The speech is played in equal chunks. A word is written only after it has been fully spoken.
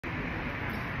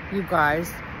You guys,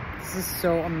 this is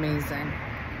so amazing.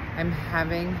 I'm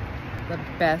having the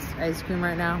best ice cream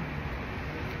right now.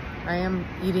 I am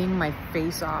eating my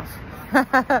face off.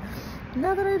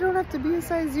 Now that I don't have to be a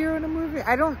size 0 in a movie.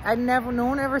 No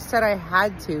one ever said I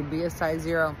had to be a size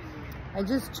 0. I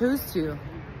just chose to.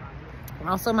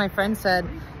 Also, my friend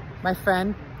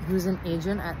who's an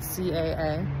agent at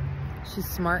CAA, she's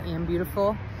smart and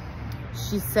beautiful.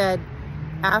 She said,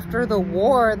 after the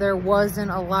war, there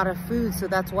wasn't a lot of food, so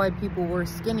that's why people were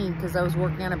skinny, because I was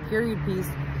working on a period piece,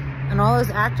 and all those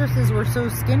actresses were so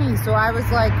skinny. So I was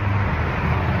like,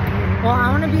 well, I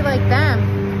want to be like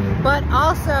them. But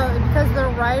also, because the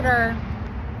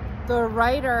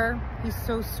writer, he's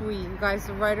so sweet. You guys,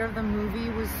 the writer of the movie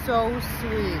was so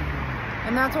sweet.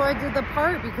 And that's why I did the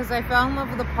part, because I fell in love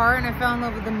with the part, and I fell in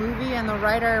love with the movie, and the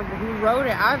writer who wrote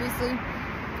it, obviously,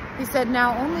 he said,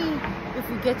 now only if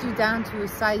we get you down to a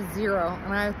size 0.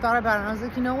 And I thought about it, and I was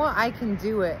like, you know what? I can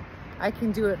do it. I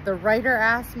can do it. The writer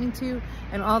asked me to,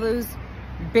 and all those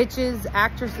bitches,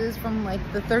 actresses from like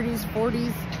the 30s,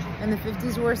 40s, and the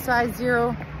 50s were a size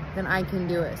 0, then I can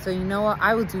do it. So you know what?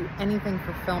 I will do anything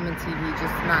for film and TV,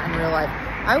 just not in real life.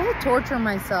 I will torture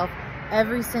myself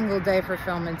every single day for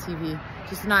film and TV,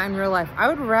 just not in real life. I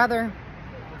would rather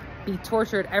be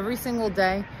tortured every single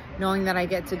day knowing that I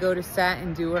get to go to set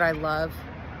and do what I love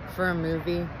for a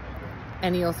movie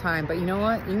any old time. But you know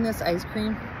what? Eating this ice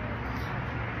cream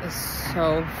is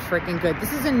so freaking good.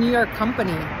 This is a New York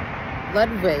company,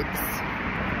 Ludwig's.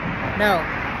 No,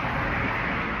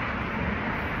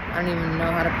 I don't even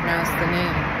know how to pronounce the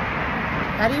name.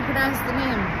 How do you pronounce the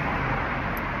name?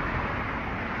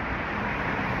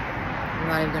 I'm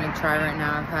not even gonna try right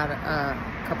now. I've had a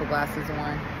couple glasses of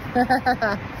wine.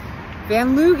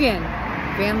 Van Lugen.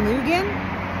 Van Lugen?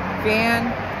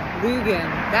 Van Lugen.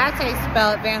 That's how you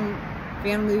spell it.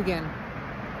 Van Lugen.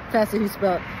 That's how you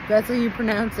spell it. That's how you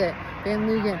pronounce it. Van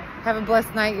Lugen. Have a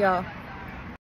blessed night, y'all.